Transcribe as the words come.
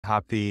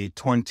Happy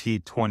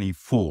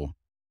 2024.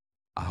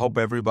 I hope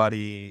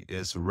everybody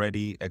is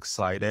ready,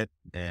 excited,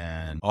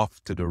 and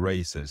off to the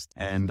races.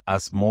 And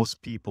as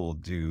most people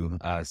do,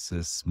 as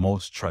is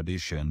most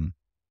tradition,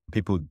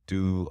 people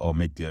do or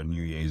make their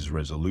New Year's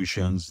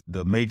resolutions.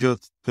 The major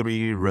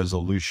three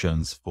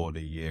resolutions for the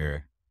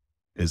year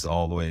is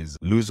always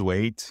lose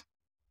weight,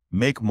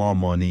 make more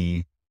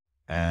money,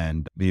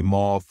 and be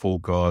more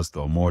focused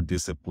or more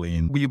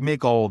disciplined. We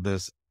make all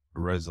these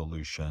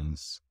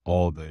resolutions,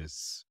 all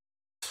these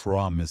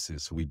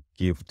promises we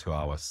give to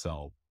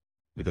ourselves,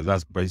 because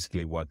that's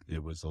basically what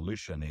a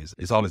resolution is.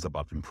 It's always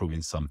about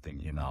improving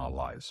something in our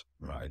lives,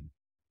 right?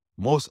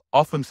 Most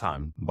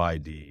oftentimes by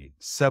the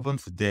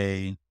seventh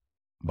day,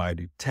 by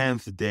the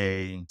 10th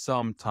day,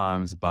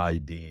 sometimes by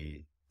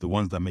the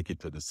ones that make it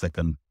to the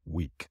second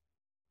week,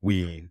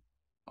 we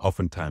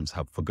oftentimes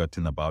have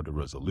forgotten about the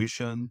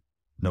resolution.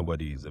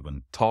 Nobody is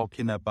even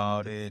talking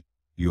about it.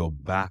 You're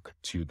back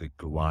to the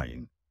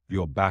grind.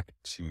 You're back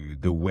to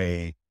the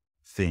way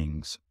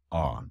things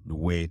are, the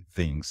way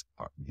things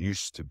are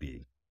used to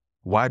be.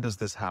 Why does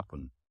this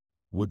happen?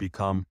 We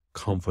become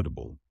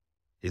comfortable.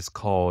 It's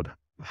called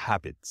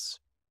habits.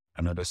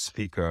 Another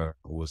speaker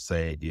will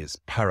say is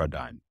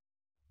paradigm.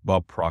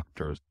 Bob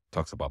Proctor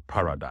talks about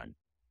paradigm.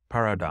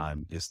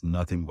 Paradigm is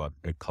nothing but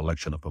a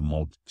collection of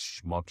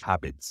multi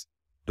habits.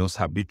 Those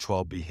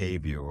habitual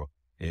behavior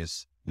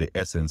is the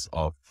essence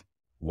of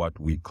what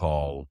we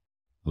call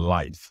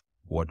life,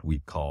 what we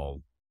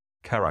call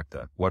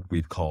character, what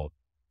we call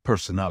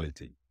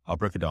personality. I'll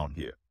break it down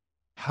here.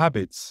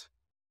 Habits,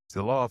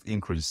 the law of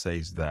increase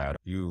says that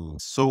you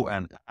sow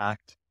an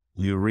act,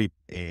 you reap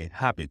a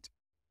habit.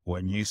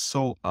 When you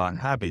sow a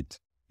habit,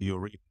 you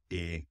reap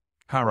a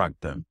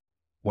character.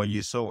 When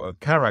you sow a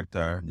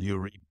character, you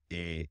reap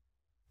a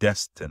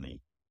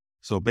destiny.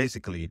 So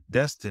basically,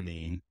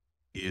 destiny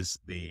is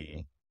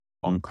the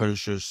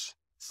unconscious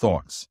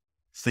thoughts,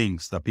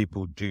 things that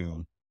people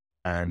do.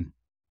 And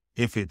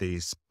if it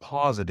is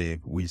positive,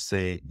 we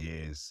say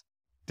is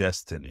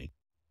destiny.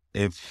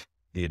 If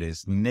it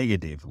is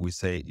negative, we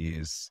say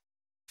is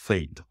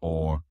fate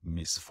or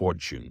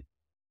misfortune.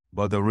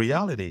 But the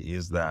reality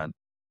is that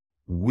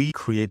we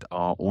create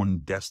our own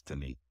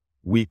destiny.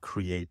 We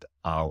create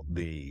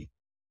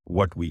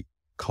what we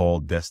call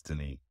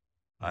destiny.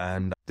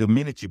 And the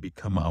minute you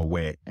become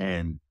aware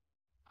and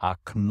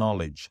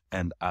acknowledge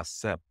and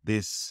accept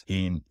this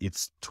in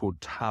its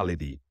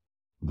totality,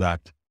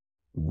 that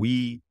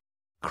we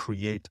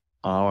create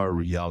our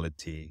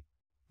reality,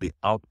 the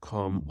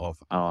outcome of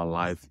our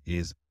life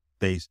is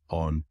based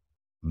on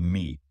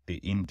me, the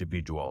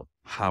individual,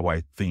 how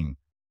I think,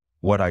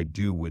 what I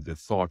do with the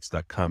thoughts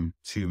that come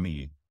to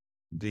me.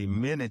 The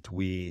minute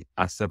we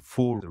accept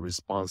full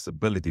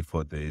responsibility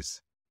for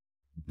this,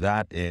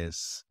 that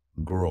is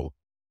growth.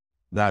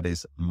 That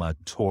is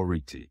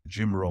maturity.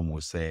 Jim Rohn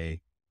will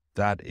say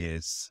that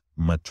is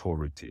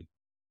maturity.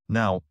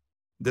 Now,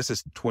 this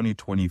is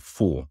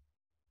 2024.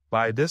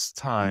 By this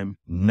time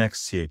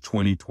next year,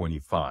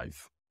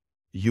 2025,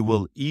 you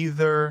will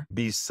either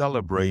be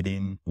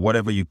celebrating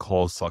whatever you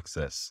call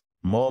success,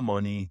 more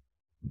money,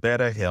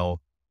 better health,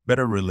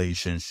 better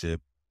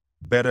relationship,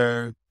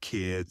 better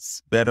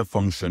kids, better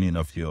functioning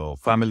of your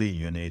family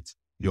unit,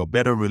 your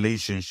better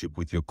relationship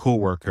with your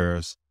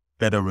coworkers,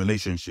 better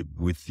relationship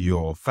with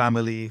your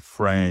family,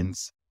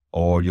 friends,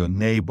 or your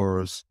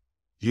neighbors.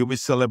 You'll be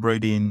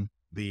celebrating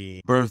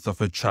the birth of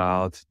a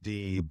child,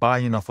 the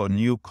buying of a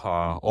new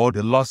car, or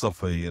the loss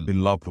of a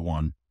beloved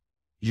one.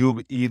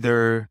 You'll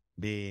either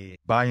be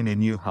buying a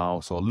new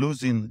house or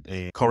losing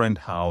a current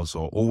house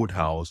or old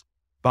house,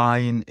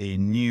 buying a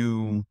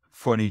new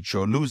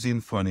furniture,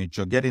 losing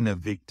furniture, getting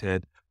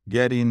evicted,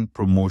 getting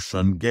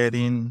promotion,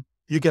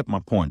 you get my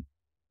point.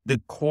 The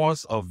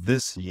course of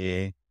this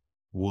year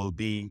will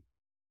be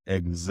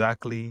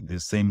exactly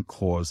the same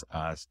course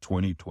as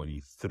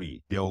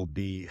 2023. There will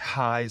be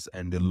highs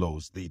and the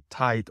lows. The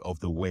tide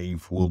of the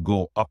wave will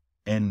go up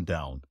and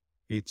down.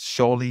 It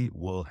surely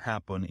will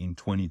happen in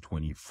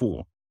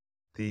 2024.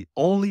 The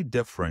only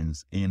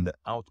difference in the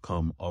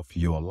outcome of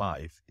your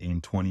life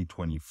in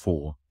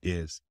 2024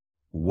 is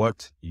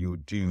what you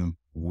do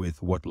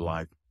with what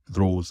life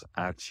throws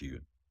at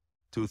you.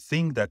 To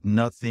think that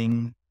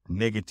nothing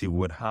negative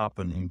would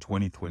happen in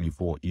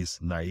 2024 is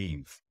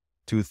naive.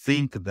 To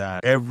think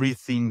that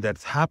everything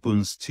that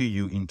happens to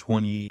you in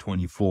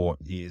 2024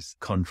 is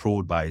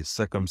controlled by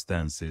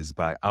circumstances,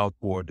 by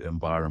outward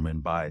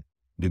environment, by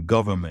the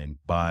government,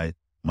 by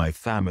my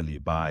family,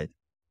 by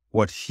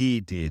what he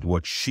did,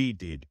 what she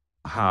did,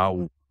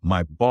 how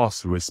my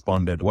boss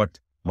responded, what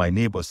my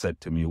neighbor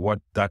said to me, what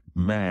that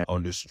man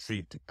on the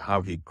street,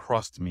 how he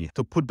crossed me.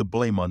 To put the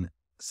blame on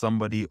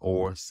somebody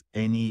or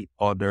any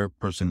other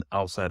person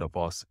outside of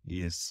us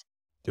is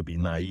to be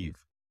naive.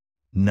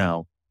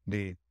 Now,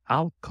 the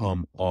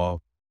outcome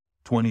of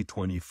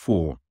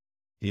 2024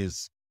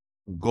 is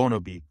going to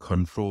be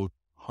controlled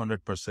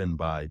 100%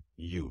 by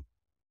you,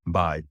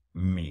 by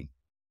me.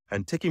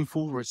 And taking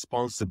full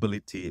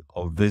responsibility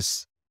of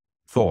this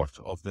thought,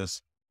 of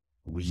this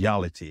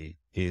reality,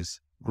 is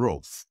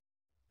growth,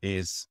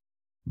 is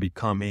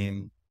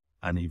becoming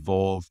an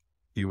evolved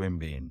human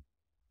being.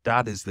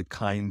 That is the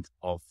kind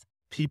of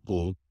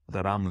people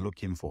that I'm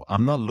looking for.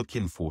 I'm not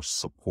looking for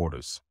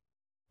supporters.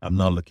 I'm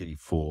not looking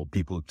for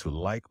people to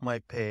like my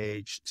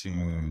page,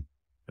 to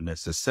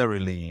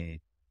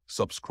necessarily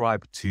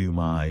subscribe to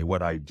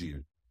what I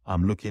do.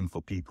 I'm looking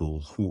for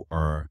people who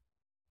are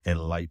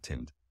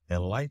enlightened.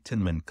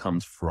 Enlightenment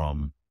comes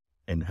from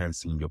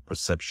enhancing your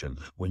perception.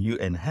 When you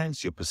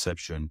enhance your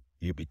perception,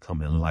 you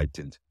become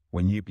enlightened.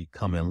 When you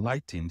become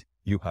enlightened,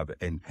 you have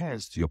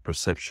enhanced your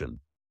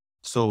perception.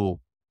 So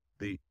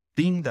the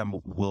thing that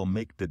will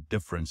make the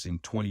difference in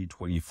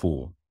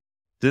 2024,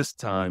 this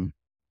time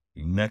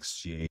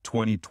next year,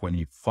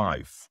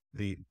 2025,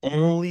 the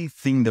only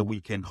thing that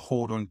we can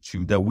hold on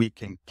to, that we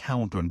can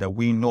count on, that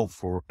we know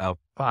for a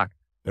fact,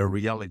 a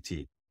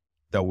reality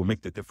that will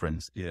make the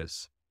difference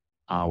is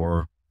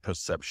our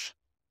perception.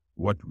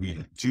 What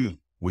we do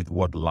with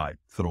what life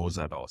throws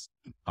at us,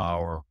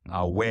 our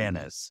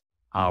awareness,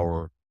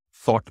 our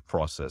thought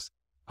process,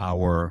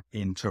 our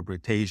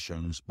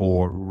interpretations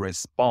or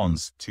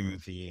response to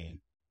the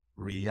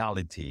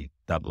reality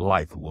that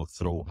life will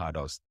throw at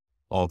us.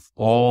 Of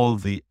all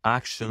the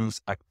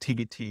actions,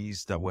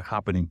 activities that will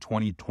happen in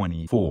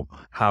 2024,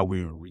 how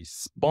we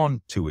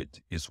respond to it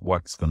is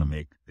what's going to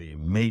make the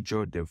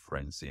major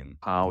difference in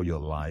how your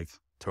life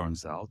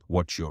turns out,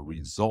 what your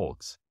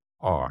results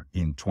are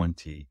in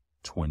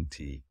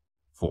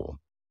 2024.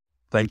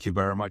 Thank you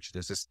very much.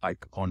 This is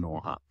Ike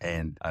Onuoha,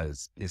 and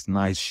as it's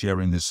nice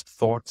sharing this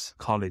thoughts,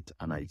 call it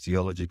an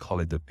ideology, call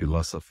it a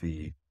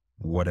philosophy,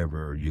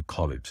 whatever you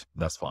call it,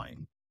 that's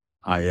fine.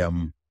 I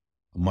am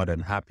more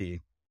than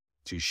happy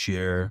to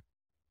share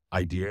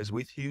ideas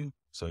with you.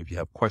 So if you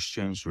have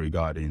questions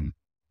regarding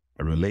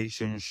a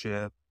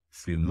relationship,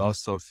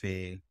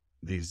 philosophy,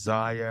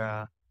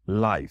 desire,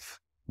 life,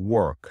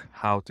 work,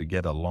 how to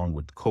get along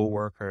with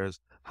coworkers,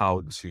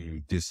 how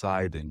to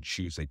decide and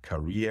choose a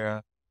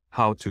career,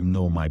 how to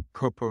know my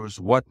purpose,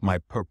 what my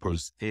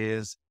purpose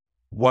is,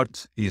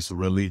 what is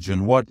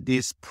religion, what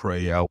is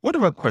prayer,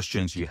 whatever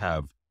questions you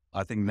have.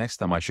 I think next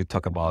time I should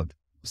talk about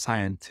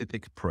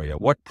scientific prayer,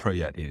 what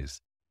prayer is.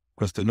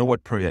 Because to know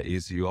what prayer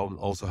is, you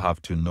also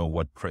have to know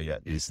what prayer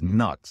is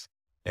not.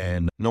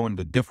 And knowing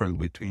the difference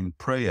between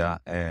prayer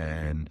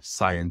and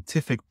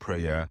scientific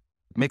prayer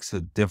makes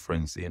a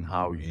difference in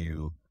how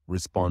you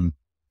respond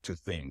to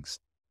things.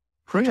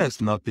 Prayer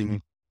is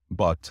nothing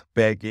but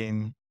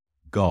begging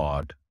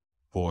God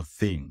for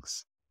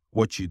things,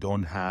 what you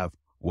don't have,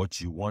 what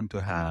you want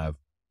to have.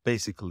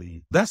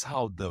 Basically, that's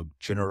how the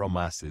general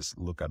masses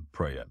look at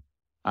prayer.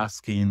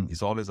 Asking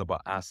is always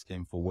about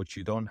asking for what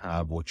you don't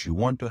have, what you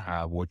want to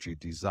have, what you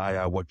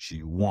desire, what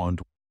you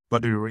want.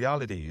 But the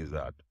reality is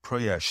that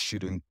prayer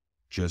shouldn't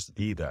just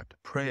be that.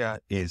 Prayer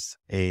is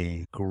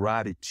a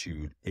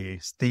gratitude, a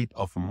state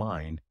of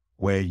mind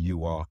where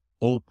you are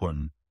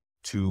open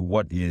to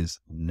what is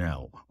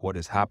now, what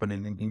is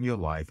happening in your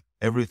life,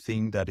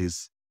 everything that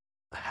is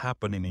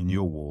happening in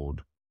your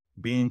world,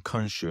 being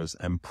conscious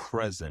and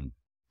present.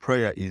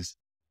 Prayer is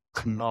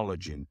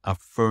acknowledging,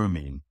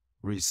 affirming,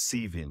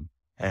 receiving,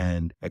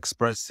 and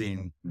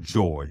expressing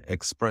joy,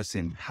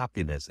 expressing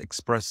happiness,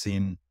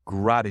 expressing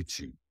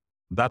gratitude.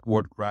 That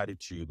word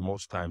gratitude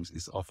most times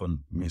is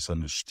often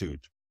misunderstood.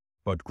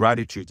 But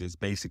gratitude is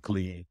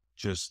basically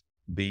just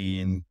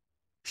being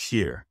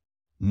here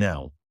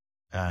now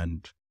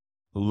and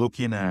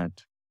looking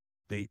at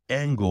the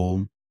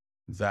angle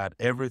that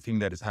everything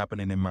that is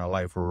happening in my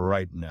life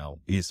right now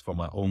is for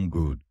my own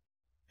good.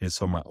 It's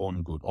for my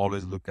own good.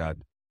 Always look at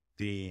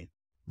the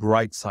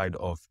bright side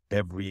of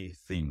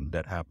everything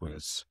that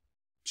happens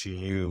to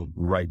you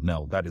right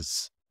now. That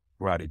is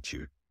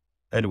gratitude.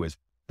 Anyways,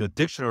 the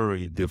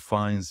dictionary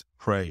defines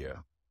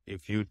prayer.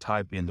 If you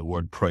type in the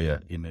word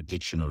prayer in a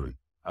dictionary,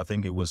 I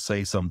think it will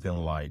say something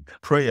like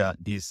prayer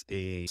is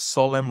a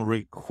solemn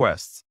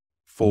request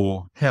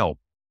for help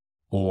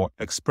or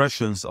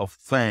expressions of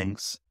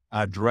thanks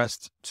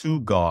addressed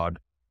to God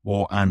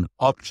or an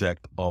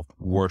object of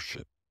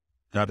worship.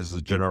 That is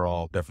the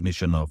general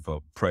definition of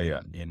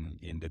prayer in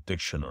the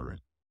dictionary.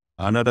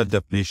 Another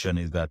definition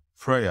is that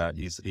prayer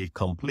is a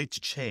complete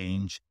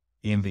change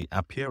in the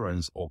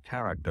appearance or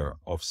character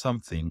of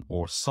something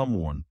or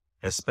someone,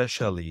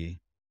 especially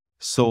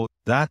so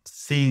that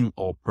thing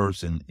or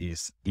person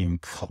is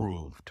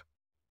improved.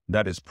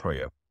 That is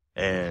prayer.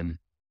 And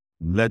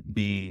let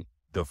me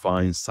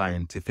define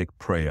scientific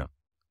prayer.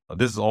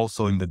 This is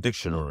also in the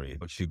dictionary.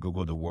 If you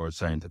Google the word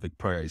scientific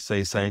prayer, it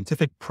says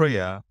scientific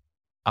prayer,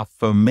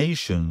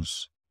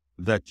 affirmations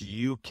that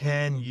you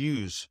can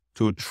use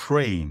to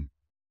train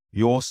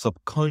your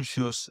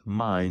subconscious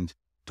mind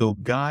to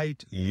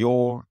guide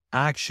your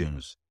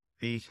actions,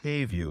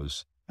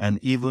 behaviors, and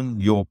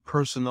even your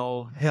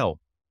personal health.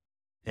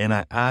 And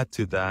I add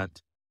to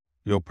that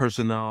your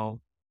personal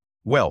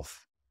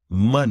wealth,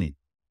 money,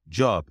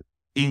 job,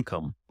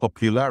 income,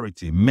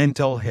 popularity,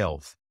 mental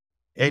health,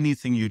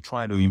 anything you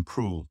try to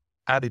improve,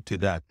 add it to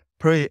that.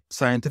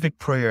 Scientific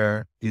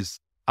prayer is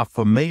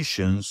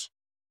affirmations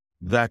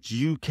that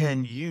you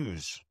can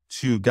use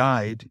to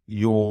guide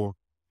your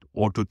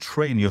or to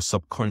train your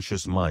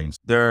subconscious mind,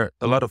 there are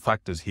a lot of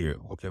factors here.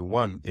 Okay.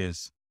 One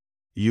is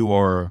you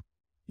are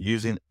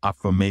using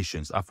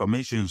affirmations.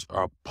 Affirmations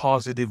are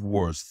positive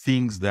words,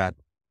 things that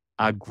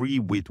agree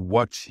with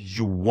what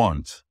you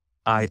want.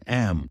 I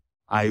am,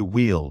 I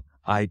will,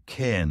 I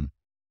can.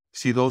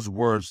 See those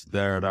words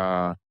that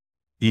are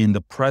in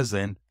the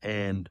present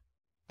and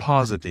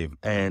positive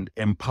and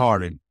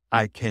empowering.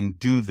 I can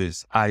do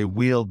this. I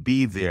will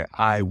be there.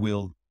 I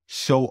will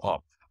show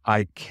up.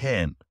 I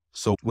can.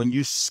 So when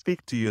you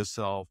speak to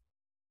yourself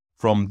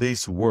from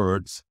these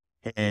words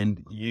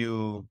and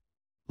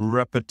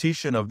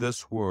repetition of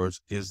these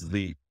words is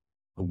the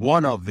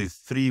one of the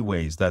three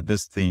ways that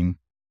this thing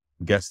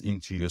gets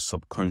into your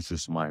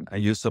subconscious mind.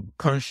 And your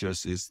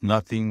subconscious is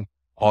nothing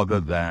other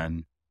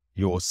than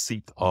your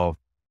seat of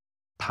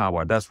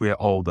power. That's where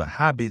all the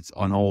habits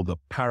and all the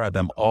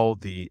paradigm, all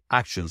the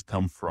actions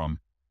come from.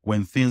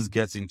 When things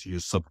get into your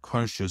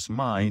subconscious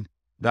mind,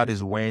 that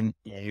is when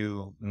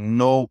you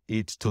know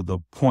it to the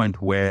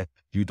point where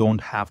you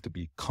don't have to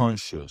be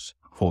conscious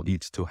for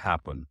it to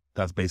happen.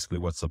 That's basically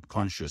what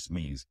subconscious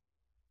means.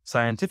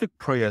 Scientific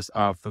prayers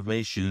are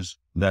affirmations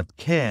that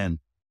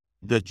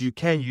you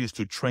can use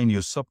to train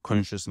your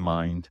subconscious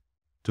mind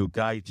to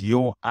guide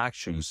your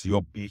actions,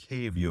 your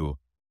behavior,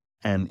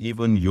 and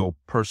even your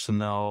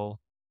personal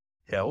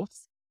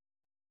health,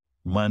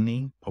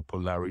 money,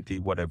 popularity,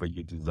 whatever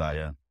you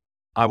desire.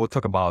 I will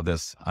talk about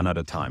this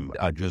another time.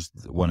 I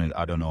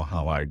don't know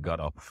how I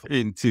got up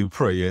into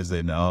prayers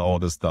and all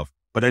this stuff.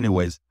 But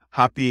anyways,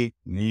 happy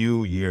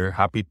new year.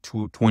 Happy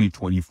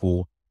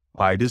 2024.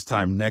 By this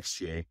time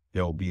next year,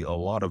 there will be a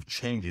lot of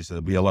changes.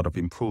 There'll be a lot of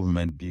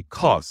improvement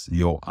because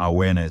your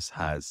awareness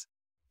has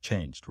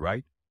changed,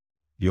 right?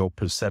 Your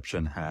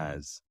perception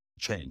has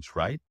changed,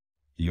 right?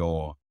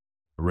 Your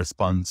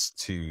response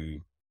to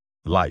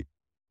life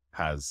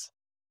has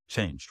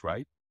changed,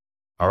 right?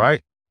 All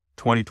right.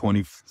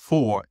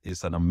 2024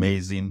 is an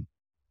amazing,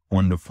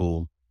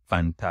 wonderful,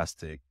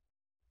 fantastic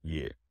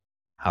year.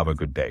 Have a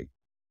good day.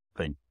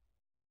 Thank you.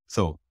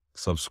 So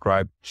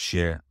subscribe,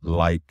 share,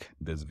 like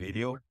this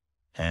video,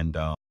 and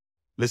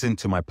listen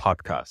to my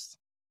podcast.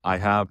 I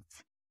have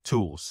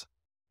tools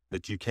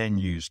that you can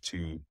use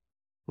to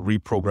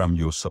reprogram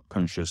your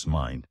subconscious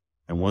mind.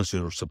 And once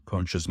your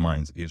subconscious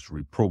mind is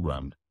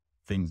reprogrammed,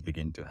 things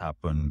begin to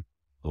happen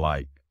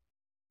like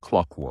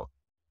clockwork,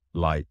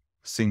 like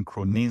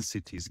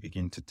synchronicities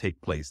begin to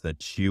take place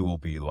that you will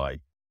be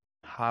like,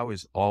 how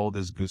is all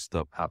this good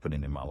stuff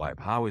happening in my life?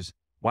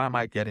 Why am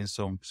I getting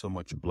so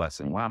much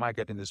blessing? Why am I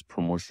getting this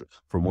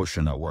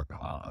promotion at work?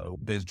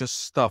 There's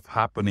just stuff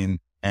happening,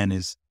 and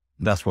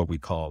that's what we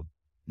call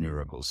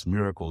miracles.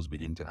 Miracles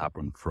begin to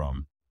happen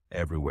from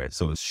everywhere.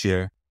 So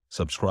share,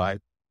 subscribe,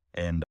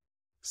 and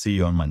see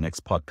you on my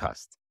next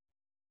podcast.